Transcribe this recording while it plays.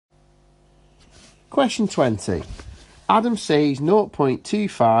Question 20. Adam says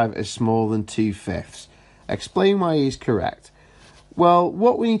 0.25 is smaller than 2/5. Explain why he is correct. Well,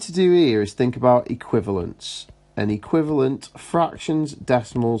 what we need to do here is think about equivalents. And equivalent fractions,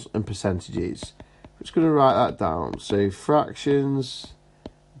 decimals and percentages. I'm just going to write that down. So fractions,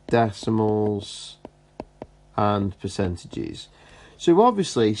 decimals and percentages. So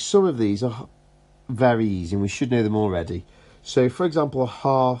obviously some of these are very easy and we should know them already. So for example, a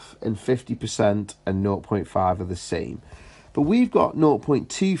half and 50% and 0.5 are the same. But we've got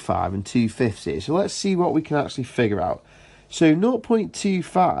 0.25 and 2/5 here. So let's see what we can actually figure out. So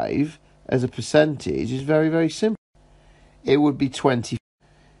 0.25 as a percentage is very, very simple. It would be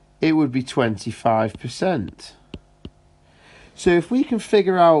 25%. So if we can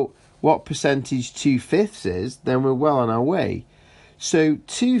figure out what percentage 2/5 is, then we're well on our way. So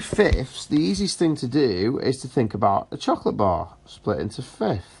 2/5, the easiest thing to do is to think about a chocolate bar split into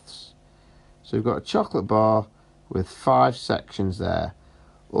fifths. So we've got a chocolate bar with 5 sections there,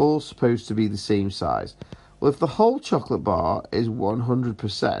 all supposed to be the same size. Well, if the whole chocolate bar is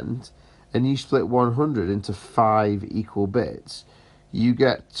 100% and you split 100 into 5 equal bits, you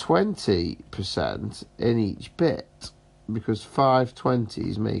get 20% in each bit because 5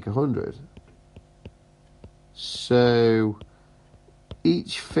 20s make 100. So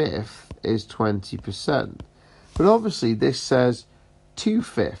each fifth is 20%. But obviously this says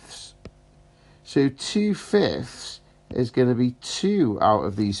 2/5. So 2/5 is going to be 2 out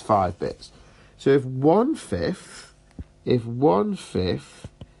of these 5 bits. So if 1/5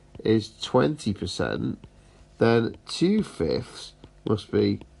 is 20%, then 2/5 must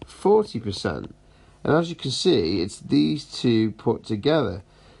be 40%. And as you can see, it's these two put together.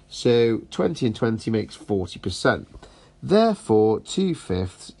 So 20 and 20 makes 40%. Therefore,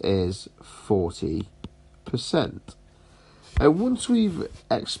 2/5 is 40%. And once we've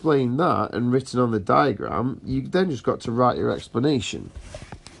explained that and written on the diagram, you then just got to write your explanation.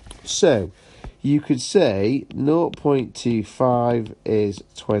 So you could say 0.25 is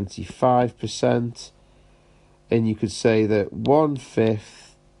 25%, and you could say that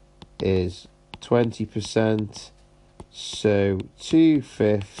 1/5 is 20%, so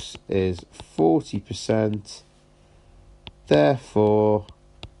 2/5 is 40%. Therefore,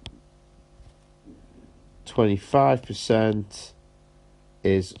 25%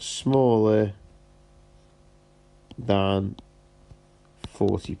 is smaller than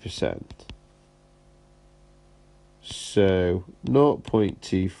 40%. So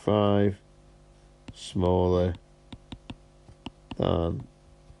 0.25 smaller than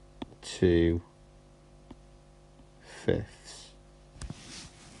 2/5.